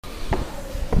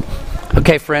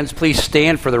Okay, friends, please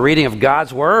stand for the reading of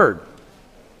God's Word.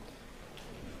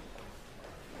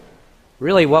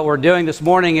 Really, what we're doing this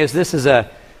morning is this is a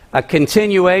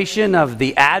continuation of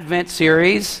the Advent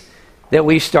series that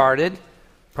we started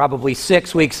probably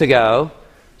 6 weeks ago.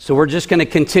 So we're just going to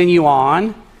continue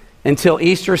on until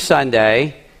Easter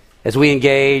Sunday as we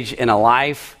engage in a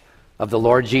Life of the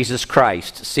Lord Jesus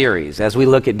Christ series, as we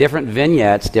look at different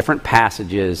vignettes, different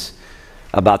passages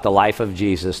about the life of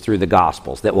Jesus through the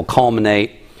Gospels that will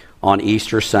culminate on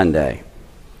Easter Sunday.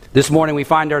 This morning we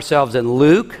find ourselves in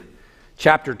Luke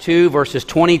chapter 2, verses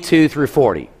 22 through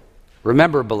 40.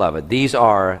 Remember, beloved, these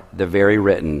are the very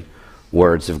written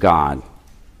words of God.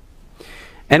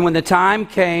 And when the time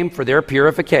came for their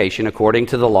purification according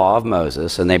to the law of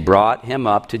Moses, and they brought him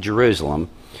up to Jerusalem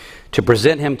to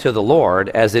present him to the Lord,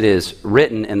 as it is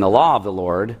written in the law of the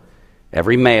Lord,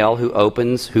 every male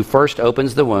who first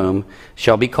opens the womb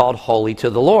shall be called holy to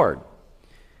the Lord,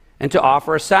 and to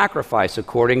offer a sacrifice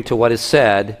according to what is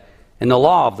said in the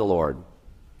law of the Lord,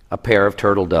 a pair of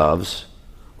turtle doves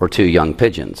or 2 young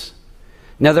pigeons.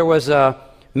 Now there was a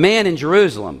man in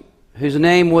Jerusalem whose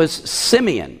name was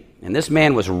Simeon, and this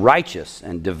man was righteous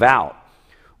and devout,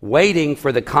 waiting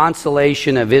for the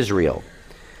consolation of Israel.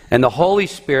 And the Holy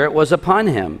Spirit was upon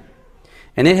him,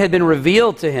 and it had been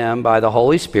revealed to him by the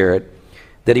Holy Spirit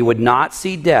that he would not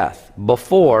see death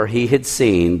before he had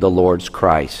seen the Lord's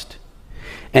Christ.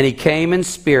 And he came in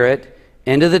spirit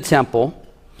into the temple,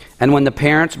 and when the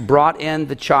parents brought in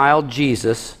the child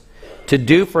Jesus to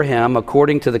do for him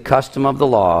according to the custom of the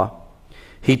law,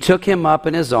 he took him up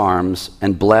in his arms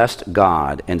and blessed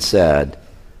God and said,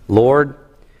 Lord,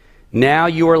 now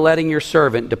you are letting your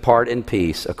servant depart in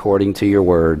peace according to your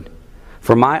word.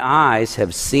 For my eyes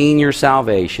have seen your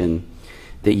salvation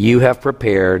that you have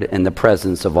prepared in the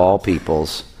presence of all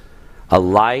peoples, a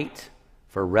light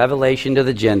for revelation to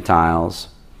the Gentiles,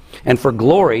 and for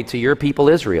glory to your people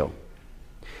Israel.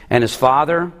 And his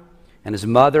father and his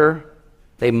mother,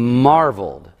 they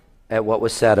marveled at what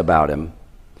was said about him.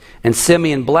 And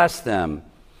Simeon blessed them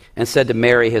and said to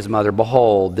Mary his mother,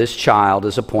 Behold, this child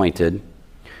is appointed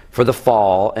for the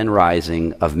fall and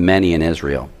rising of many in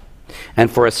Israel,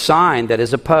 and for a sign that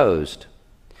is opposed.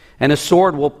 And a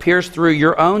sword will pierce through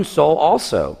your own soul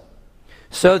also,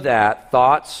 so that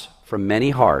thoughts from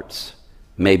many hearts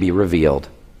may be revealed.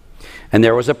 And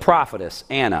there was a prophetess,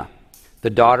 Anna, the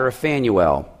daughter of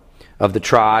Phanuel, of the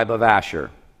tribe of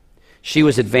Asher. She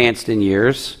was advanced in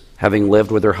years, having lived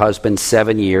with her husband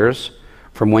 7 years,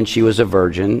 from when she was a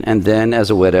virgin, and then as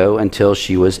a widow until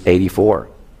she was 84.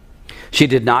 She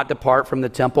did not depart from the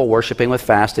temple, worshiping with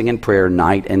fasting and prayer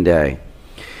night and day.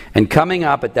 And coming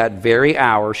up at that very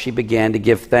hour, she began to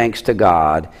give thanks to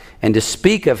God and to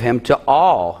speak of him to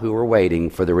all who were waiting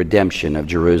for the redemption of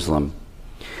Jerusalem.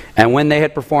 And when they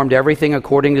had performed everything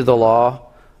according to the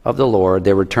law of the Lord,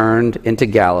 they returned into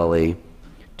Galilee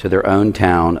to their own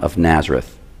town of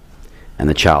Nazareth. And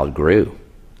the child grew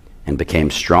and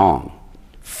became strong,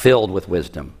 filled with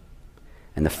wisdom,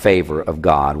 and the favor of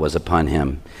God was upon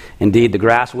him. Indeed, the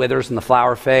grass withers and the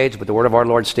flower fades, but the word of our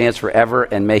Lord stands forever,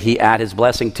 and may he add his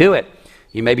blessing to it.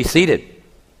 You may be seated.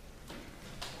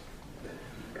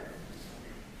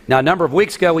 Now, a number of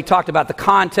weeks ago, we talked about the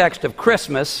context of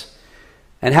Christmas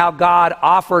and how God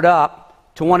offered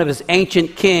up to one of his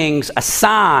ancient kings a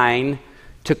sign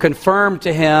to confirm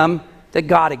to him that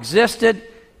God existed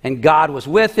and God was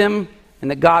with him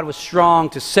and that God was strong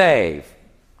to save.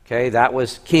 Okay, that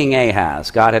was King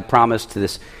Ahaz. God had promised to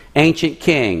this ancient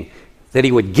king that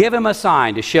he would give him a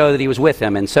sign to show that he was with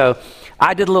him. And so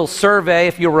I did a little survey,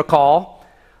 if you'll recall.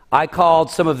 I called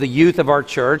some of the youth of our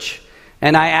church,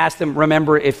 and I asked them,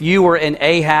 remember, if you were in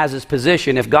Ahaz's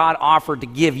position, if God offered to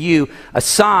give you a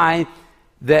sign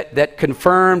that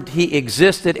confirmed he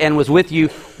existed and was with you,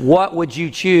 what would you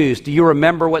choose? Do you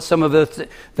remember what some of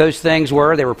those things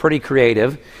were? They were pretty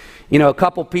creative. You know, a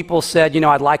couple people said,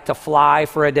 I'd like to fly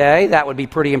for a day. That would be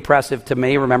pretty impressive to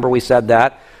me. Remember, we said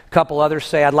that. A couple others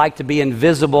say, I'd like to be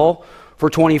invisible for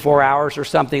 24 hours or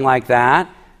something like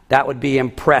that. That would be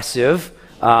impressive.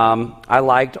 I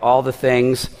liked all the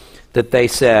things that they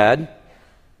said.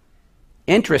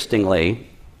 Interestingly,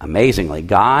 amazingly,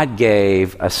 God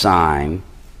gave a sign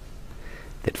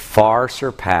that far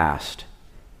surpassed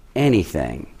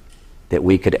anything that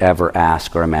we could ever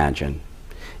ask or imagine.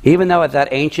 Even though that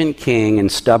ancient king in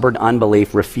stubborn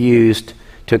unbelief refused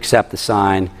to accept the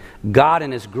sign, God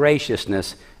in his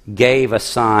graciousness gave a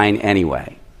sign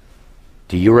anyway.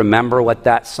 Do you remember what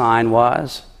that sign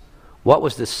was? What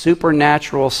was the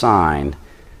supernatural sign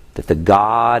that the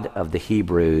God of the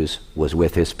Hebrews was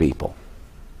with his people?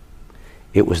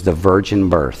 It was the virgin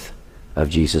birth of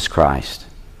Jesus Christ.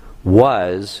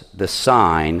 was the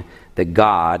sign that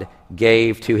God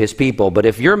gave to his people. But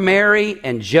if you're Mary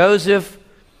and Joseph,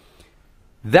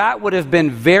 that would have been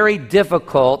very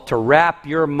difficult to wrap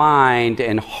your mind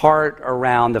and heart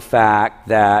around the fact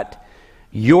that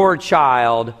your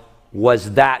child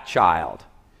was that child.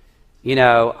 You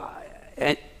know,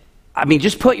 I mean,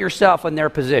 just put yourself in their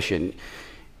position.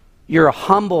 You're a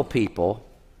humble people.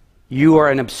 You are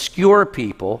an obscure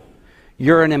people.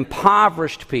 You're an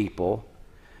impoverished people.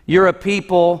 You're a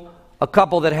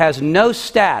couple that has no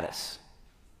status.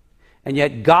 And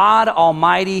yet God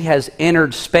Almighty has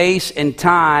entered space and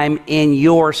time in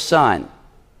your son.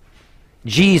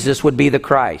 Jesus would be the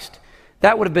Christ.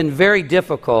 That would have been very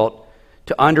difficult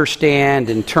to understand,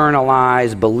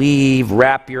 internalize, believe,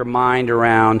 wrap your mind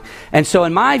around. And so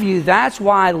in my view, that's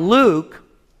why Luke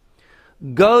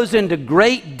goes into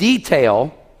great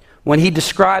detail when he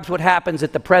describes what happens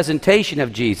at the presentation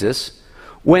of Jesus,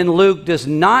 when Luke does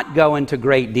not go into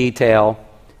great detail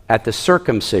at the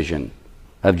circumcision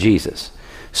of Jesus.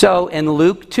 So in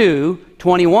Luke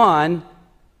 2:21,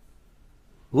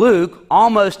 Luke,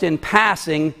 almost in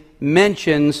passing,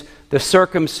 mentions the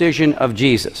circumcision of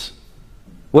Jesus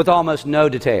with almost no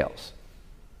details.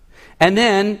 And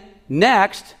then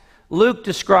next, Luke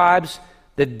describes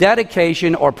the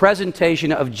dedication or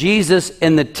presentation of Jesus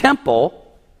in the temple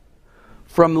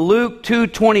from Luke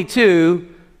 2:22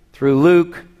 through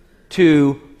Luke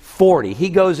 2:40. He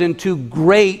goes into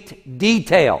great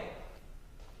detail.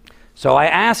 So I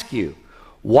ask you,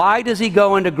 why does he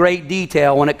go into great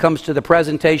detail when it comes to the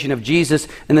presentation of Jesus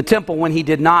in the temple when he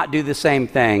did not do the same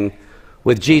thing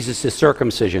with Jesus'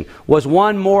 circumcision? Was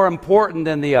one more important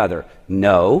than the other?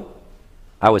 No.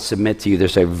 I would submit to you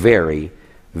there's a very,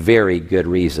 very good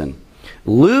reason.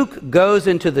 Luke goes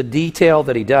into the detail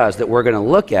that he does that we're going to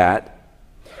look at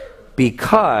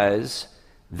because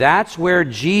that's where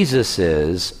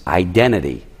Jesus'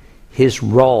 identity, his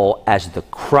role as the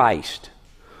Christ,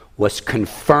 was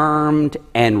confirmed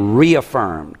and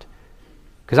reaffirmed.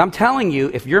 Because I'm telling you,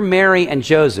 if you're Mary and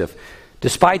Joseph,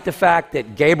 despite the fact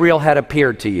that Gabriel had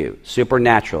appeared to you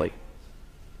supernaturally,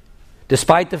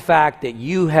 despite the fact that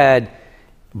you had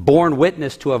borne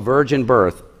witness to a virgin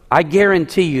birth, I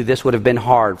guarantee you this would have been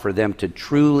hard for them to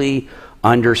truly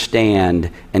understand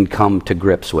and come to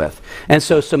grips with. And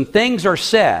so some things are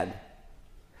said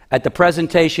at the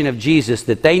presentation of Jesus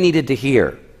that they needed to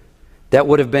hear that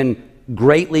would have been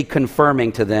greatly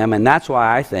confirming to them, and that's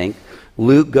why I think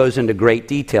Luke goes into great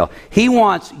detail. He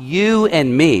wants you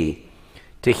and me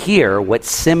to hear what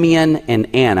Simeon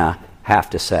and Anna have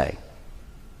to say.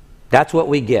 That's what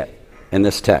we get in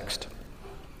this text.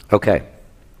 Okay,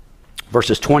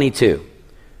 verses 22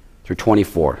 through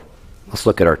 24. Let's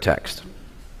look at our text.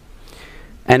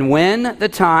 And when the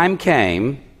time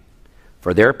came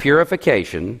for their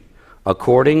purification,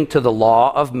 according to the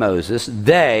law of Moses,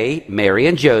 they, Mary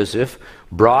and Joseph,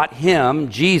 brought him,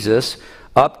 Jesus,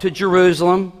 up to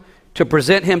Jerusalem to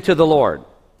present him to the Lord,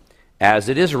 as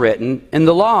it is written in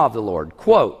the law of the Lord,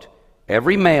 quote,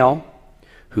 every male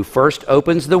who first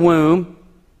opens the womb,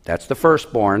 that's the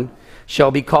firstborn,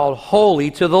 shall be called holy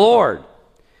to the Lord,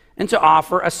 and to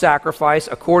offer a sacrifice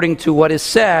according to what is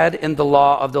said in the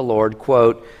law of the Lord,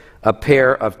 quote, a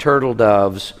pair of turtle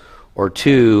doves or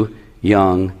two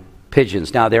young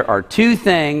pigeons. Now, there are two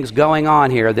things going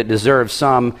on here that deserve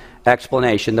some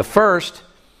explanation. The first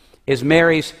is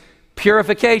Mary's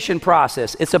purification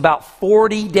process. It's about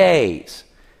 40 days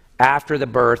after the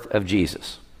birth of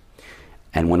Jesus.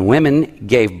 And when women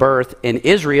gave birth in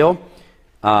Israel,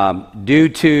 due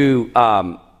to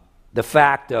the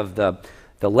fact of the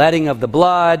letting of the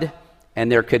blood,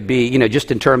 and there could be, just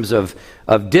in terms of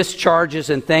discharges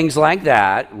and things like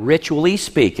that, ritually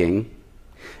speaking,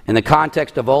 in the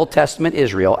context of Old Testament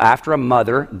Israel, after a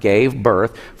mother gave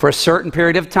birth, for a certain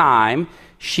period of time,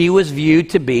 she was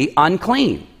viewed to be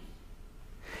unclean.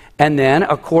 And then,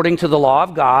 according to the law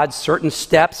of God, certain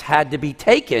steps had to be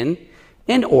taken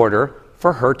in order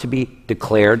for her to be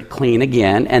declared clean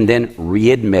again and then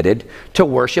readmitted to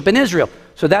worship in Israel.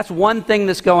 So that's one thing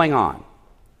that's going on.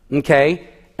 Okay?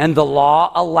 And the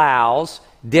law allows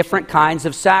different kinds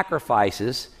of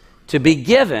sacrifices to be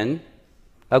given,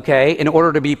 okay, in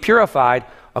order to be purified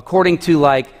according to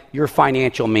like your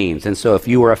financial means. And so if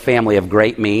you were a family of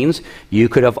great means, you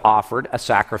could have offered a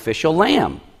sacrificial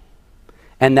lamb.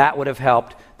 And that would have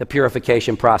helped the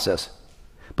purification process.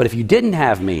 But if you didn't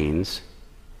have means,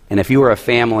 and if you were a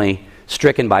family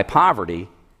stricken by poverty,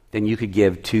 then you could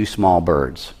give two small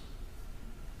birds.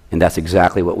 And that's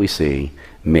exactly what we see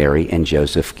Mary and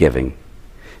Joseph giving.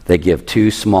 They give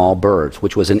two small birds,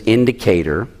 which was an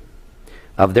indicator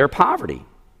of their poverty,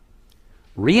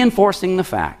 reinforcing the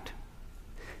fact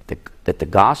that the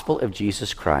gospel of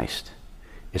Jesus Christ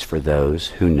is for those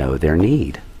who know their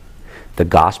need. The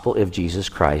gospel of Jesus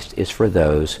Christ is for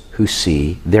those who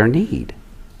see their need.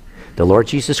 The Lord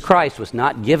Jesus Christ was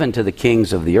not given to the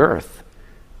kings of the earth.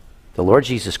 The Lord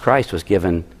Jesus Christ was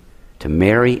given to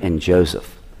Mary and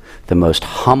Joseph, the most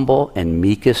humble and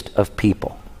meekest of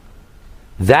people.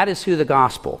 That is who the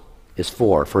gospel is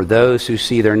for those who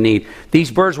see their need.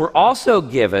 These birds were also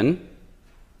given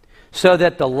so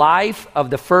that the life of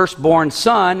the firstborn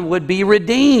son would be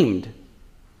redeemed.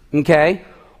 Okay?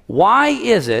 Why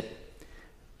is it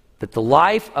that the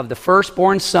life of the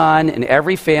firstborn son in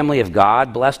every family, if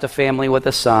God blessed a family with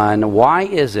a son, why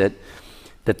is it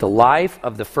that the life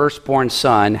of the firstborn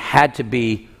son had to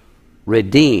be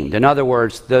redeemed? In other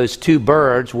words, those two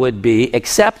birds would be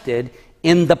accepted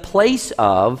in the place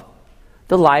of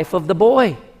the life of the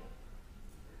boy.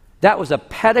 That was a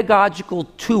pedagogical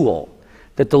tool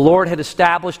that the Lord had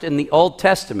established in the Old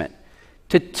Testament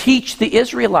to teach the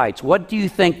Israelites. What do you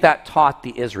think that taught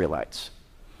the Israelites?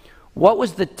 What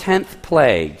was the 10th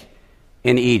plague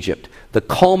in Egypt? The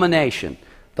culmination,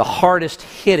 the hardest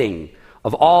hitting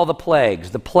of all the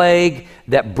plagues, the plague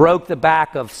that broke the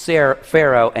back of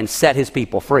Pharaoh and set his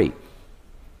people free.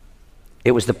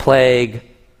 It was the plague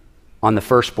on the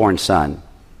firstborn son.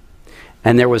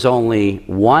 And there was only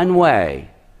one way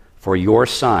for your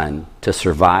son to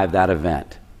survive that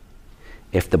event: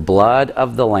 if the blood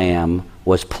of the lamb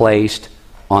was placed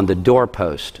on the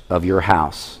doorpost of your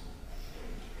house.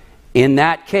 In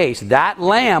that case, that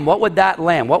lamb, what would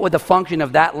the function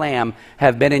of that lamb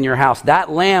have been in your house? That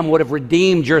lamb would have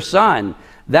redeemed your son.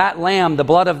 That lamb, the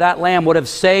blood of that lamb would have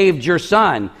saved your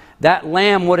son. That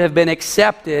lamb would have been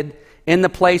accepted in the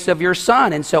place of your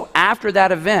son. And so after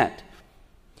that event,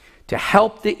 to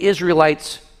help the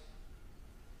Israelites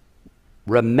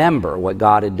remember what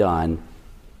God had done,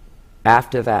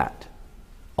 after that,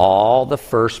 all the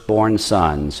firstborn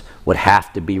sons would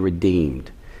have to be redeemed,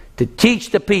 to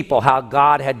teach the people how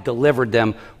God had delivered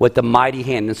them with the mighty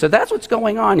hand. And so that's what's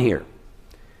going on here.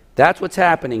 That's what's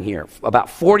happening here. About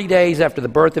 40 days after the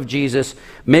birth of Jesus,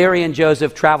 Mary and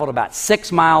Joseph traveled about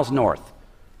 6 miles north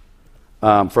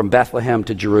from Bethlehem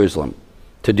to Jerusalem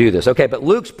to do this. Okay, but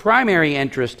Luke's primary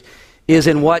interest is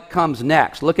in what comes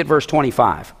next. Look at verse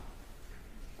 25.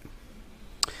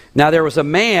 Now there was a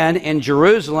man in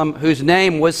Jerusalem whose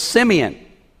name was Simeon,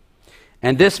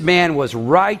 and this man was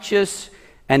righteous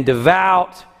and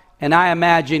devout, and I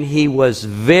imagine he was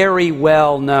very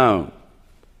well known,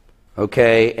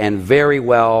 okay, and very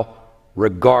well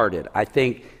regarded. I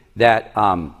think that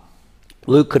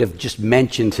Luke could have just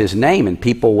mentioned his name and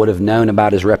people would have known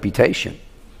about his reputation.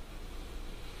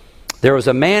 There was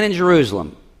a man in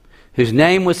Jerusalem whose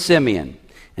name was Simeon,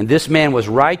 and this man was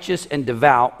righteous and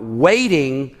devout,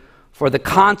 waiting for the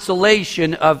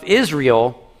consolation of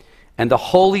Israel, and the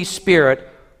Holy Spirit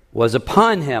was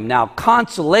upon him. Now,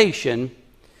 consolation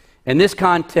in this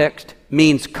context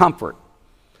means comfort.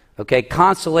 Okay,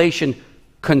 consolation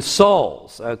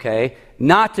consoles, okay?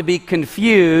 Not to be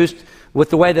confused with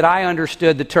the way that I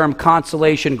understood the term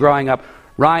consolation growing up.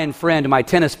 Ryan Friend, my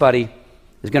tennis buddy,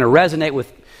 is going to resonate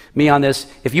with me on this.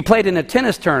 If you played in a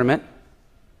tennis tournament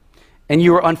and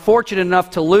you were unfortunate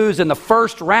enough to lose in the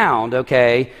first round,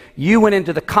 okay, you went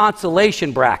into the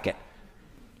consolation bracket,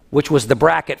 which was the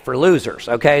bracket for losers,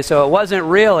 okay? So it wasn't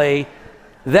really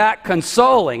that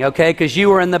consoling, okay, because you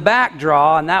were in the back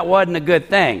draw and that wasn't a good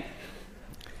thing.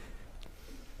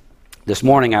 This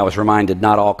morning I was reminded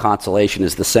not all consolation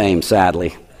is the same,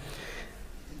 sadly.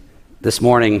 This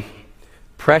morning,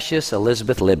 precious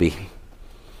Elizabeth Libby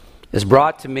is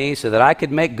brought to me so that I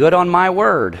could make good on my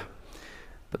word.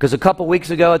 Because a couple weeks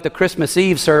ago at the Christmas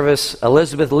Eve service,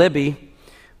 Elizabeth Libby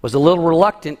was a little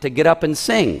reluctant to get up and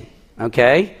sing,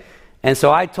 okay? And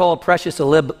so I told precious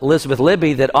Elizabeth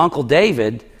Libby that Uncle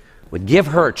David would give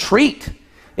her a treat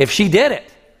if she did it.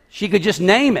 She could just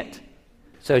name it.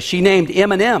 So she named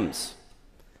M&Ms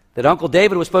that Uncle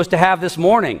David was supposed to have this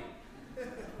morning.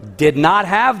 Did not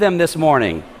have them this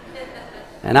morning.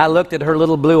 And I looked at her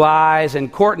little blue eyes,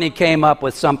 and Courtney came up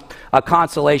with a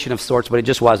consolation of sorts, but it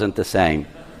just wasn't the same.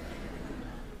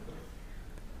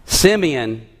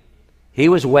 Simeon, he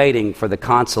was waiting for the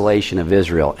consolation of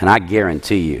Israel, and I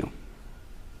guarantee you,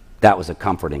 that was a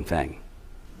comforting thing.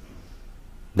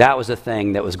 That was a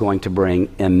thing that was going to bring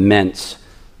immense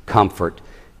comfort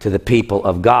to the people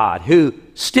of God, who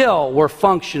still were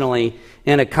functionally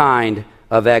in a kind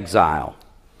of exile.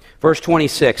 Verse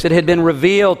 26, it had been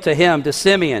revealed to him, to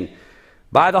Simeon,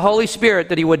 by the Holy Spirit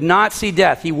that he would not see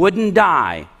death. He wouldn't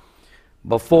die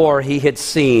before he had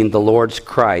seen the Lord's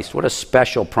Christ. What a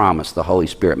special promise the Holy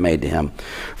Spirit made to him.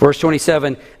 Verse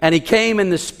 27, and he came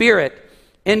in the Spirit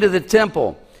into the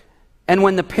temple. And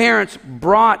when the parents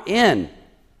brought in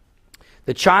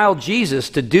the child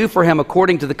Jesus to do for him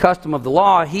according to the custom of the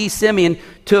law, he, Simeon,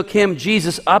 took him,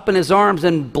 Jesus, up in his arms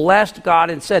and blessed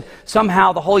God and said,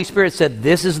 somehow the Holy Spirit said,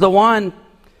 this is the one.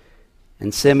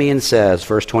 And Simeon says,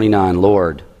 verse 29,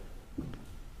 Lord,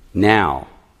 now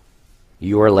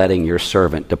you are letting your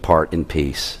servant depart in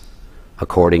peace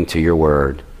according to your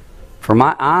word. For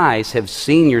my eyes have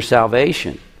seen your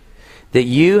salvation, that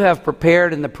you have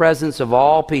prepared in the presence of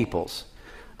all peoples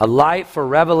a light for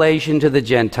revelation to the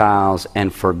Gentiles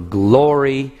and for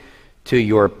glory to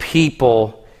your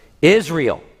people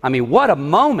Israel. I mean, what a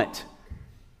moment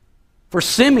for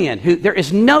Simeon, who there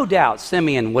is no doubt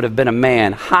Simeon would have been a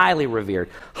man highly revered,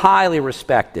 highly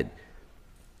respected.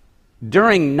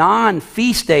 During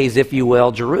non-feast days, if you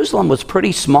will, Jerusalem was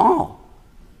pretty small.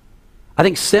 I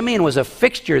think Simeon was a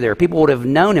fixture there. People would have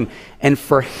known him. And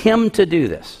for him to do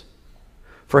this,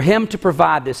 for him to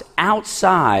provide this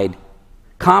outside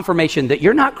confirmation that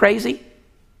you're not crazy.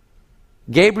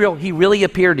 Gabriel, he really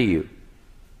appeared to you.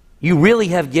 You really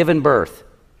have given birth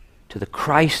to the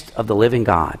Christ of the living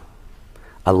God,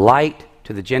 a light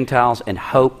to the Gentiles and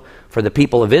hope for the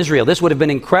people of Israel. This would have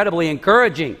been incredibly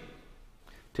encouraging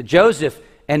to Joseph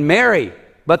and Mary,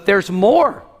 but there's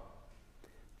more.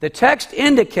 The text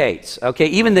indicates, okay,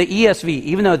 even the ESV,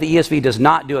 even though the ESV does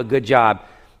not do a good job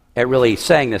at really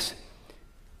saying this,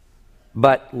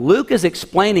 but Luke is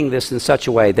explaining this in such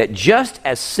a way that just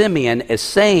as Simeon is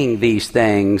saying these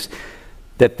things,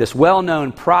 that this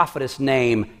well-known prophetess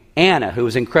named Anna, who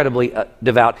was incredibly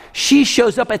devout, she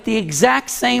shows up at the exact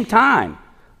same time.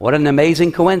 What an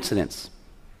amazing coincidence.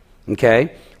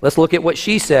 Okay, let's look at what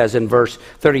she says in verse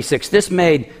 36. This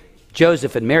made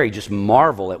Joseph and Mary just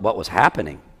marvel at what was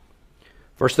happening.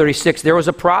 Verse 36, there was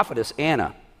a prophetess,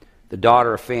 Anna, the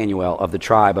daughter of Phanuel of the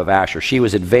tribe of Asher. She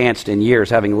was advanced in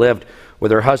years, having lived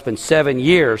with her husband 7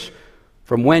 years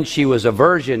from when she was a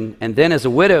virgin and then as a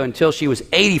widow until she was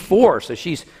 84. So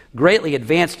she's greatly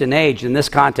advanced in age. In this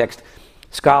context,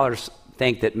 scholars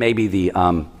think that maybe the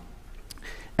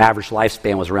average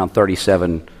lifespan was around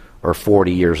 37 or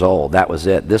 40 years old. That was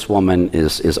it. This woman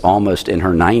is almost in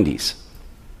her 90s.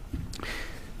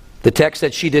 The text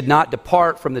said she did not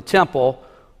depart from the temple,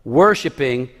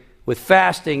 worshiping with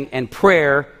fasting and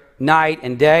prayer night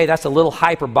and day. That's a little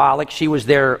hyperbolic. She was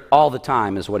there all the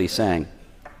time is what he's saying.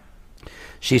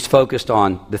 She's focused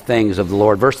on the things of the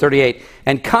Lord. Verse 38,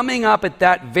 and coming up at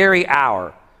that very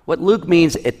hour, what Luke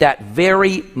means at that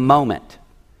very moment,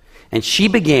 and she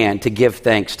began to give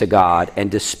thanks to God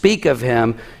and to speak of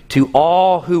him to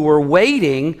all who were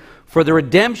waiting for the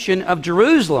redemption of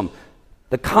Jerusalem.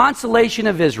 The consolation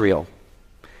of Israel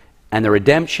and the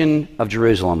redemption of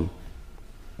Jerusalem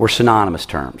were synonymous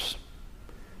terms.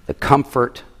 The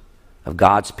comfort of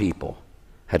God's people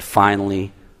had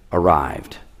finally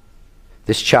arrived.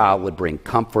 This child would bring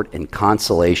comfort and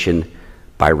consolation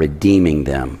by redeeming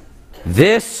them.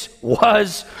 This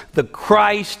was the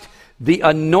Christ, the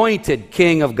anointed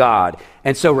King of God.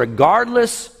 And so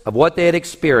regardless of what they had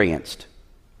experienced,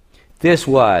 this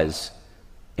was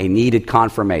a needed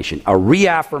confirmation, a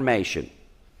reaffirmation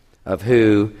of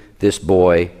who this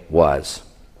boy was.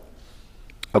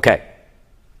 Okay,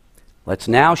 let's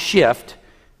now shift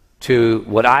to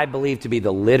what I believe to be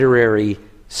the literary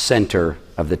center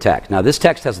of the text. Now, this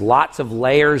text has lots of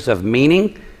layers of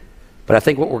meaning, but I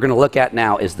think what we're going to look at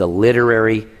now is the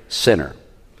literary center.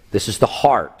 This is the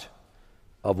heart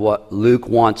of what Luke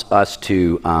wants us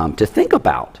to think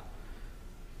about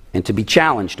and to be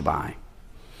challenged by.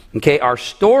 Okay, our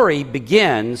story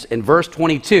begins in verse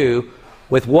 22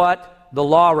 with what the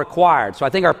law required. So I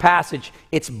think our passage,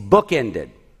 it's bookended.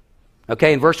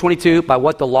 Okay, in verse 22, by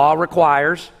what the law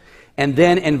requires, and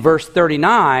then in verse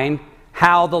 39,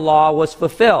 how the law was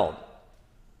fulfilled.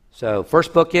 So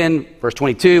first bookend, verse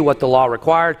 22, what the law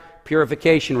required,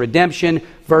 purification, redemption.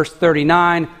 Verse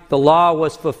 39, the law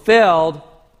was fulfilled.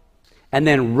 And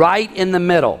then right in the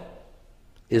middle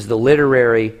is the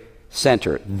literary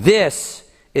center. This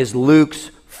is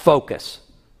Luke's focus.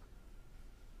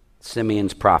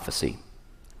 Simeon's prophecy,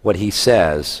 what he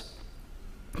says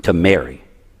to Mary.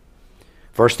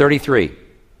 Verse 33,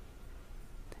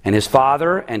 and his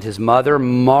father and his mother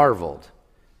marveled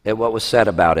at what was said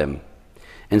about him.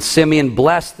 And Simeon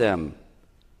blessed them.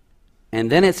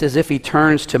 And then it's as if he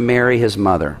turns to Mary, his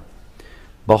mother.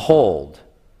 Behold,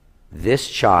 this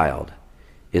child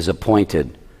is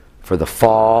appointed for the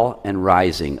fall and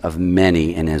rising of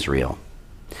many in Israel,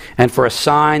 and for a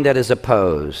sign that is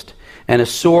opposed, and a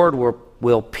sword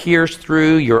will pierce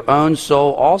through your own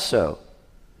soul also,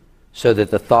 so that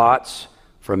the thoughts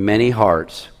from many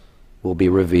hearts will be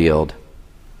revealed.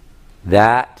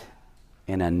 That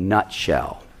in a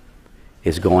nutshell,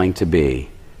 is going to be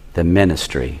the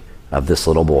ministry of this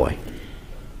little boy.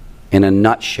 In a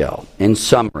nutshell, in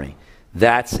summary,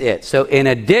 that's it. So in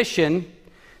addition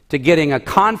to getting a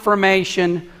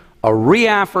confirmation, a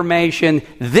reaffirmation,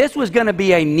 this was going to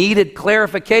be a needed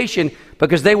clarification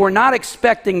because they were not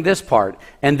expecting this part.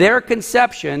 And their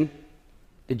conception,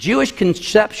 the Jewish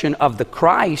conception of the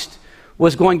Christ,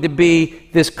 was going to be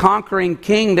this conquering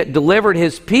king that delivered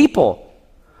his people.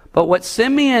 But what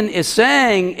Simeon is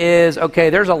saying is, okay,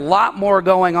 there's a lot more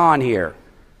going on here.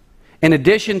 In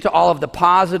addition to all of the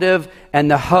positive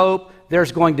and the hope,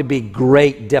 there's going to be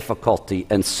great difficulty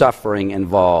and suffering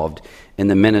involved in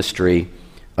the ministry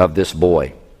of this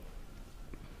boy.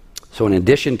 So in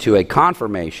addition to a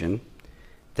confirmation,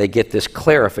 they get this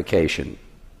clarification.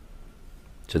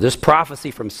 So this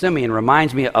prophecy from Simeon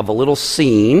reminds me of a little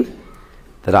scene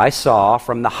that I saw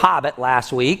from The Hobbit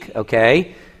last week,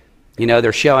 okay? You know,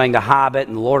 they're showing The Hobbit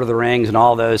and Lord of the Rings and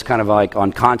all those kind of like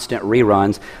on constant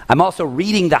reruns. I'm also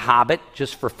reading The Hobbit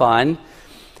just for fun.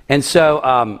 And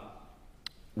so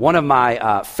one of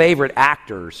my favorite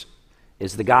actors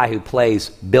is the guy who plays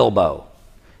Bilbo.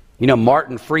 You know,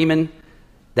 Martin Freeman,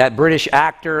 that British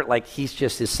actor, like he's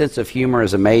just, his sense of humor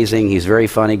is amazing. He's very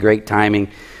funny, great timing.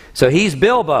 So he's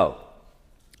Bilbo.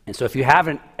 And so if you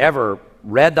haven't ever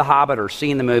read The Hobbit or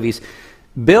seen the movies,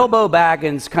 Bilbo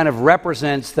Baggins kind of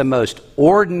represents the most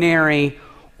ordinary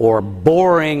or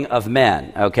boring of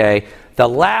men, okay? The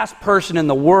last person in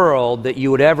the world that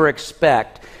you would ever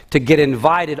expect to get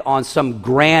invited on some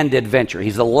grand adventure.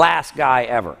 He's the last guy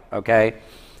ever, okay?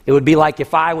 It would be like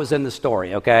if I was in the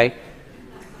story, okay?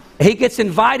 He gets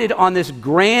invited on this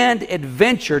grand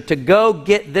adventure to go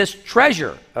get this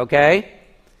treasure, okay?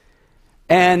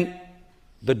 And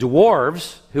the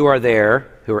dwarves who are there,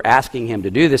 who are asking him to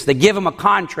do this, they give him a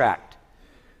contract.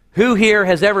 Who here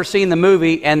has ever seen the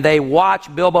movie and they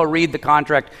watch Bilbo read the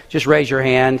contract? Just raise your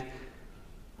hand.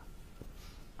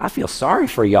 I feel sorry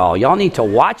for y'all. Y'all need to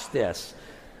watch this.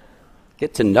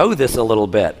 Get to know this a little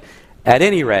bit. At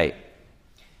any rate,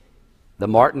 the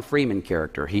Martin Freeman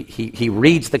character, he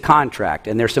reads the contract,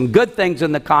 and there's some good things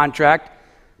in the contract,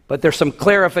 but there's some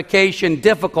clarification,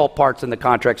 difficult parts in the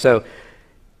contract. So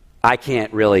I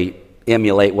can't really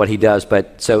emulate what he does,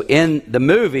 but so in the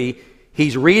movie,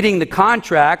 he's reading the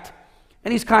contract,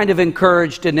 and he's kind of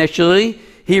encouraged initially.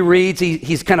 He reads,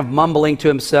 he's kind of mumbling to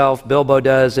himself, Bilbo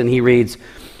does, and he reads,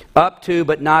 up to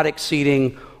but not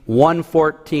exceeding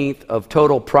 1/14 of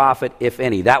total profit, if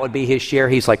any. That would be his share.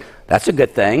 He's like, that's a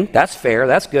good thing, that's fair,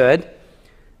 that's good.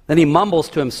 Then he mumbles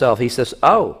to himself, he says,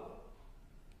 oh,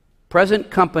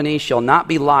 present company shall not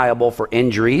be liable for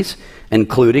injuries,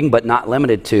 including but not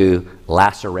limited to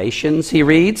lacerations, he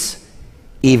reads,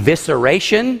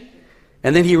 evisceration,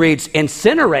 and then he reads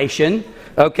incineration,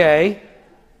 okay,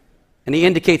 and he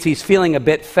indicates he's feeling a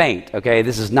bit faint, okay,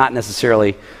 this is not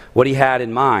necessarily what he had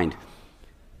in mind.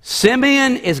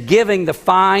 Simeon is giving the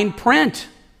fine print.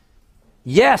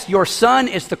 Yes, your son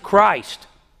is the Christ,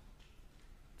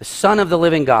 the Son of the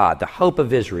living God, the hope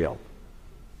of Israel.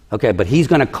 Okay, but he's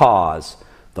going to cause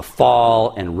the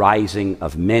fall and rising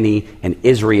of many in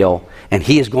Israel, and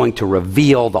he is going to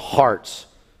reveal the hearts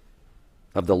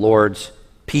of the Lord's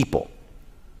people.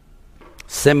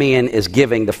 Simeon is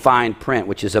giving the fine print,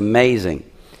 which is amazing.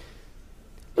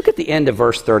 Look at the end of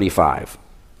verse 35.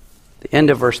 The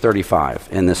end of verse 35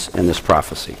 in this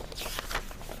prophecy.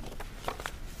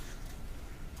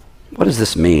 What does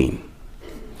this mean?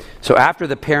 So after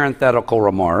the parenthetical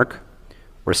remark,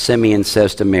 where Simeon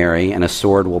says to Mary, and a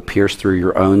sword will pierce through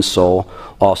your own soul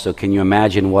also, can you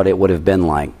imagine what it would have been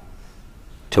like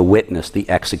to witness the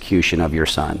execution of your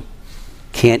son?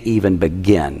 Can't even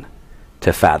begin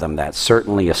to fathom that.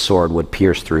 Certainly a sword would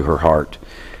pierce through her heart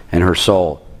and her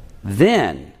soul.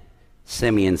 Then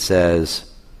Simeon says,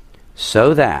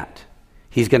 so that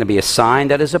he's going to be a sign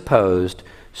that is opposed,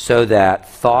 so that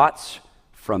thoughts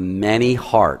from many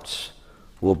hearts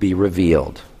will be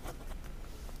revealed.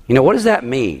 You know, what does that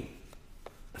mean?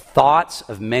 The thoughts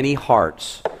of many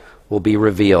hearts will be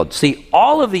revealed. See,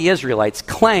 all of the Israelites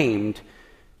claimed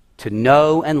to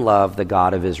know and love the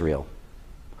God of Israel.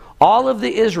 All of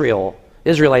the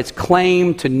Israelites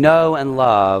claimed to know and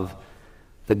love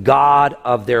the God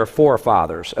of their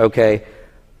forefathers, okay?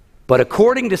 But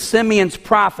according to Simeon's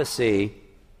prophecy,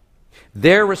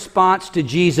 their response to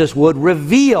Jesus would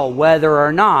reveal whether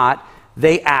or not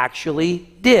they actually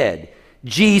did.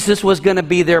 Jesus was going to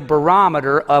be their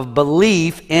barometer of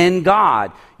belief in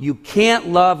God. You can't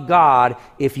love God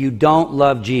if you don't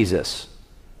love Jesus.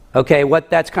 Okay, what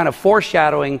that's kind of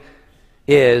foreshadowing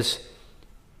is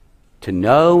to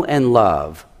know and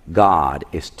love God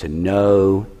is to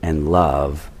know and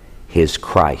love his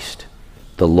Christ,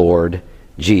 the Lord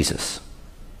Jesus.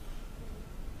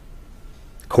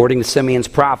 According to Simeon's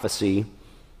prophecy,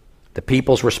 the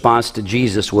people's response to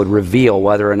Jesus would reveal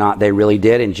whether or not they really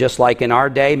did. And just like in our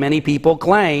day, many people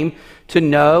claim to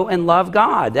know and love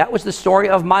God. That was the story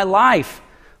of my life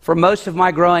for most of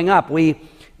my growing up.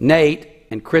 Nate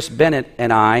and Chris Bennett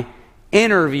and I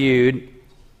interviewed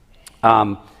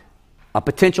a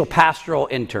potential pastoral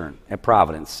intern at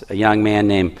Providence, a young man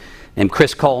named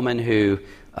Chris Coleman, who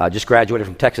just graduated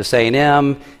from Texas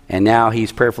A&M, and now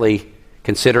he's prayerfully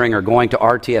considering or going to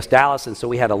RTS Dallas. And so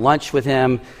we had a lunch with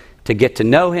him to get to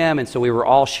know him, and so we were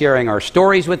all sharing our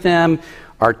stories with him,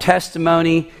 our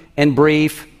testimony in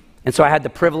brief. And so I had the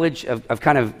privilege of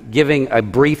kind of giving a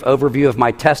brief overview of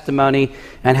my testimony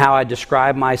and how I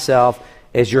describe myself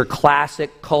as your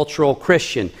classic cultural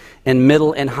Christian in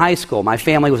middle and high school. My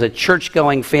family was a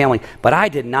church-going family, but I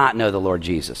did not know the Lord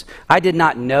Jesus. I did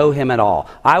not know him at all.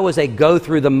 I was a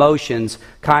go-through-the-motions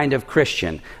kind of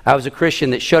Christian. I was a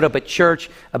Christian that showed up at church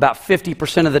about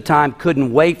 50% of the time,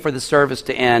 couldn't wait for the service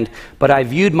to end, but I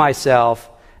viewed myself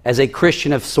as a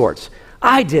Christian of sorts.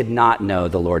 I did not know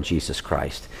the Lord Jesus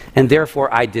Christ, and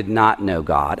therefore I did not know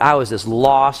God. I was as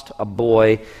lost a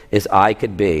boy as I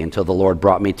could be until the Lord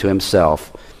brought me to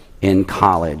himself in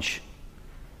college.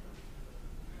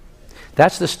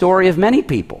 That's the story of many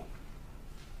people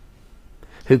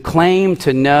who claim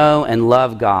to know and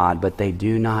love God, but they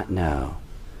do not know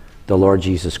the Lord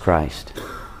Jesus Christ.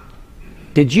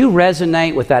 Did you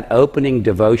resonate with that opening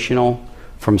devotional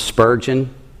from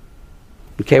Spurgeon?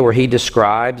 Okay, where he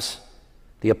describes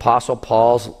the Apostle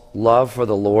Paul's love for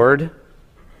the Lord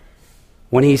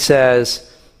when he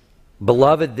says,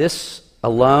 "Beloved, this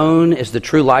alone is the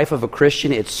true life of a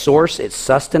Christian. Its source, its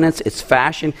sustenance, its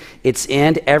fashion, its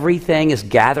end, everything is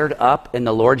gathered up in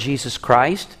the Lord Jesus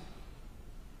Christ."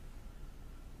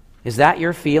 Is that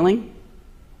your feeling?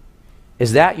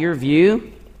 Is that your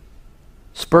view?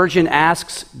 Spurgeon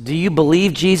asks, do you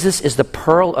believe Jesus is the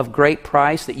pearl of great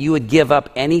price, that you would give up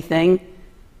anything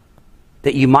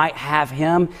that you might have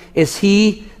him? Is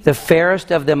he the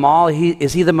fairest of them all?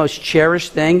 Is he the most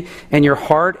cherished thing in your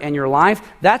heart and your life?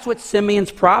 That's what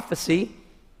Simeon's prophecy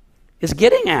is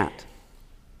getting at.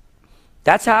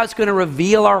 That's how it's going to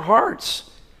reveal our hearts.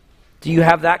 Do you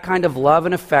have that kind of love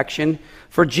and affection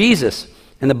for Jesus?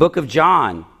 In the book of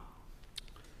John,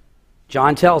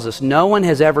 John tells us, no one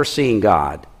has ever seen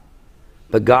God,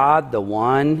 but God, the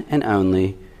one and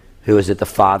only, who is at the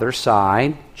Father's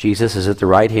side. Jesus is at the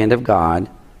right hand of God.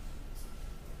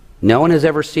 No one has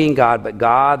ever seen God, but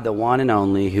God, the one and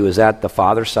only, who is at the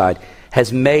Father's side,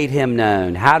 has made him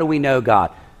known. How do we know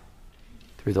God?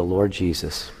 Through the Lord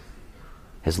Jesus.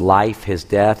 His life, his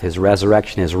death, his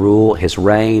resurrection, his rule, his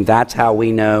reign. That's how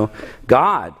we know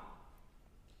God.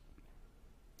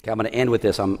 Okay, I'm going to end with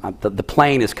this. The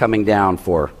plane is coming down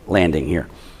for landing here.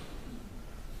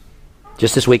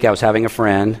 Just this week I was having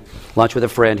lunch with a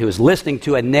friend who was listening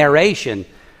to a narration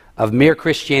of Mere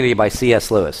Christianity by C.S.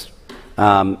 Lewis.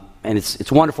 And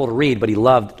it's wonderful to read, but he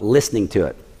loved listening to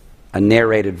it, a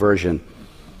narrated version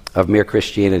of Mere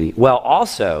Christianity. Well,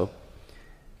 also,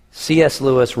 C.S.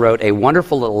 Lewis wrote a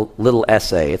wonderful little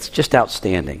essay. It's just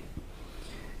outstanding,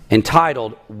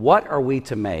 entitled, "What Are We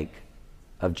to Make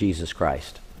of Jesus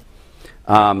Christ?"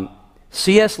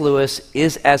 C.S. Lewis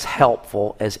is as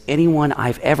helpful as anyone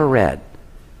I've ever read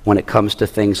when it comes to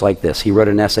things like this. He wrote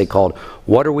an essay called,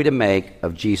 "What Are We to Make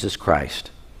of Jesus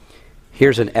Christ?"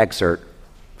 Here's an excerpt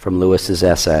from Lewis's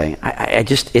essay.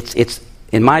 It's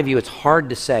in my view, it's hard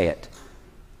to say it.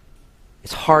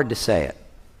 It's hard to say it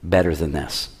better than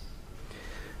this.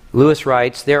 Lewis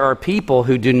writes, "There are people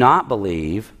who do not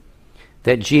believe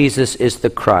that Jesus is the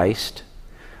Christ,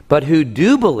 but who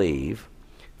do believe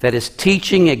that his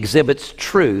teaching exhibits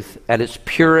truth at its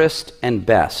purest and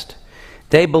best.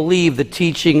 They believe the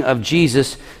teaching of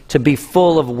Jesus to be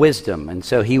full of wisdom." And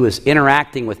so he was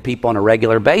interacting with people on a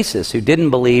regular basis who didn't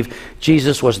believe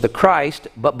Jesus was the Christ,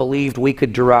 but believed we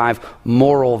could derive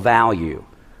moral value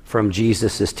from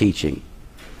Jesus' teaching.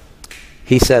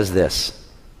 He says this.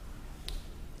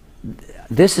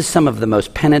 This is some of the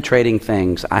most penetrating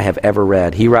things I have ever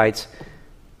read. He writes,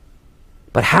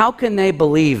 "But how can they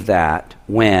believe that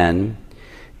when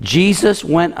Jesus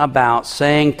went about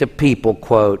saying to people,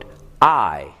 quote,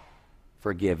 'I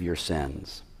forgive your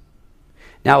sins'?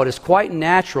 Now it is quite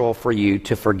natural for you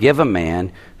to forgive a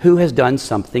man who has done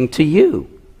something to you.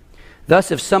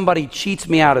 Thus, if somebody cheats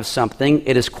me out of something,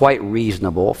 it is quite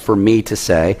reasonable for me to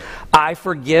say, 'I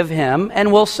forgive him,'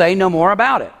 and will say no more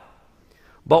about it.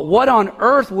 But what on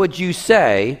earth would you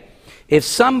say if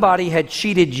somebody had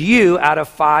cheated you out of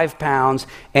 £5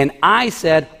 and I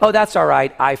said, 'Oh, that's all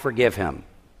right, I forgive him'?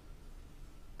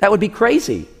 That would be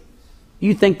crazy.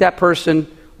 You'd think that person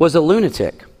was a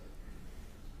lunatic.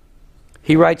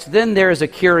 He writes, then there is a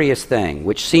curious thing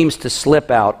which seems to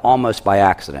slip out almost by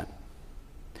accident.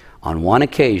 On one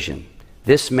occasion,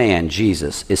 this man,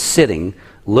 Jesus, is sitting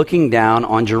looking down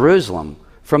on Jerusalem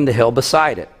from the hill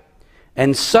beside it.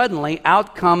 And suddenly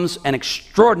out comes an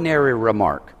extraordinary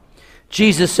remark.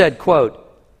 Jesus said, quote,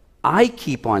 I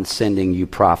keep on sending you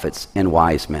prophets and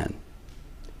wise men.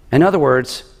 In other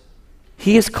words,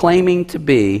 he is claiming to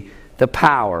be the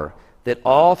power that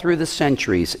all through the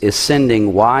centuries is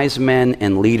sending wise men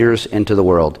and leaders into the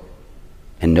world.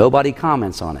 And nobody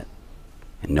comments on it.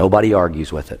 And nobody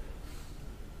argues with it.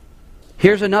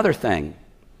 Here's another thing.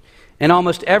 In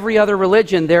almost every other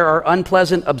religion, there are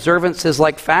unpleasant observances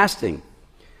like fasting.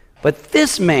 But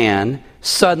this man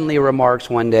suddenly remarks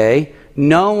one day,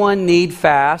 no one need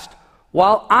fast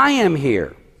while I am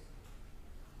here.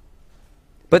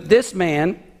 But this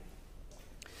man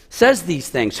says these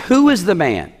things. Who is the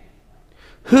man?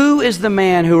 Who is the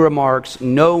man who remarks,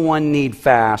 no one need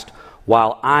fast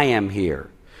while I am here?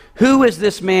 Who is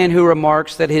this man who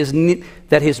remarks that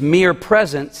his mere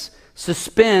presence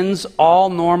suspends all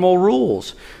normal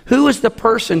rules? Who is the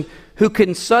person who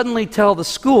can suddenly tell the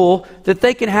school that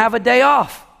they can have a day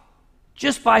off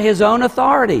just by his own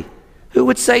authority? Who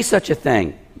would say such a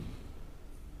thing?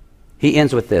 He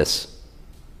ends with this.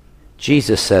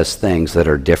 Jesus says things that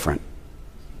are different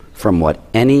from what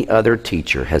any other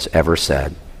teacher has ever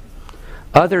said.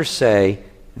 Others say,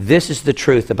 this is the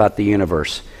truth about the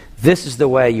universe. This is the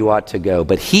way you ought to go.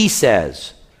 But he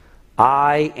says,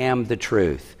 I am the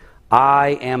truth.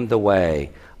 I am the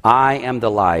way. I am the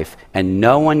life. And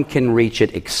no one can reach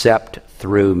it except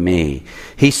through me.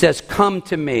 He says, come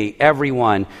to me,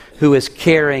 everyone who is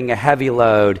carrying a heavy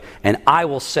load, and I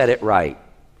will set it right.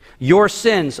 Your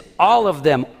sins, all of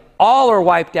them, all are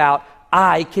wiped out.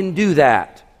 I can do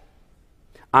that.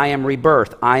 I am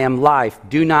rebirth. I am life.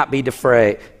 Do not be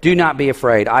afraid. Do not be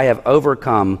afraid. I have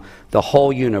overcome the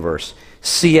whole universe.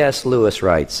 C.S. Lewis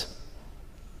writes,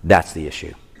 that's the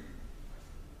issue.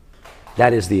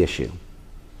 That is the issue.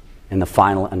 In the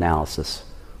final analysis,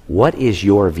 what is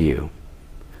your view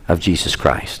of Jesus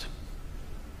Christ?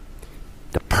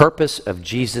 The purpose of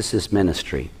Jesus'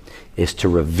 ministry is to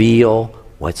reveal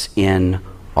what's in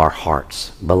our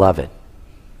hearts. Beloved,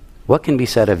 what can be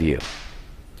said of you?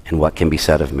 And what can be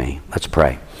said of me? Let's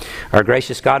pray. Our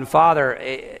gracious God and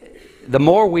Father, the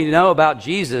more we know about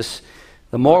Jesus,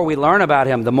 the more we learn about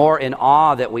him, the more in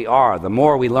awe that we are. The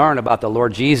more we learn about the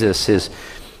Lord Jesus,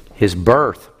 his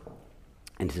birth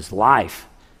and his life,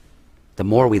 the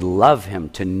more we love him.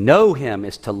 To know him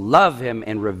is to love him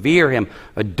and revere him,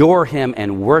 adore him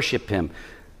and worship him.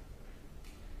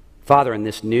 Father, in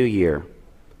this new year,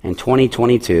 in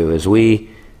 2022, as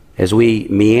we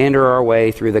meander our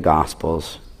way through the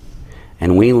Gospels,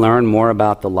 and we learn more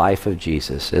about the life of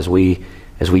Jesus, as we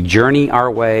journey our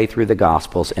way through the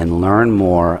Gospels and learn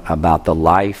more about the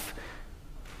life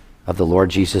of the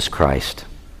Lord Jesus Christ,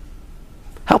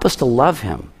 help us to love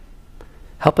him.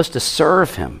 Help us to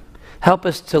serve him. Help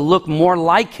us to look more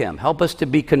like him. Help us to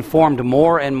be conformed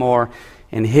more and more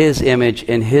in his image,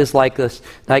 in his likeness.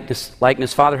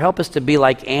 Father, help us to be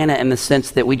like Anna in the sense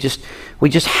that we just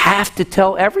have to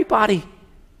tell everybody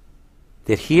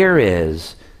that here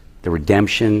is the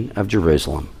redemption of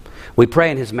Jerusalem. We pray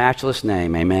in his matchless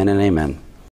name, amen and amen.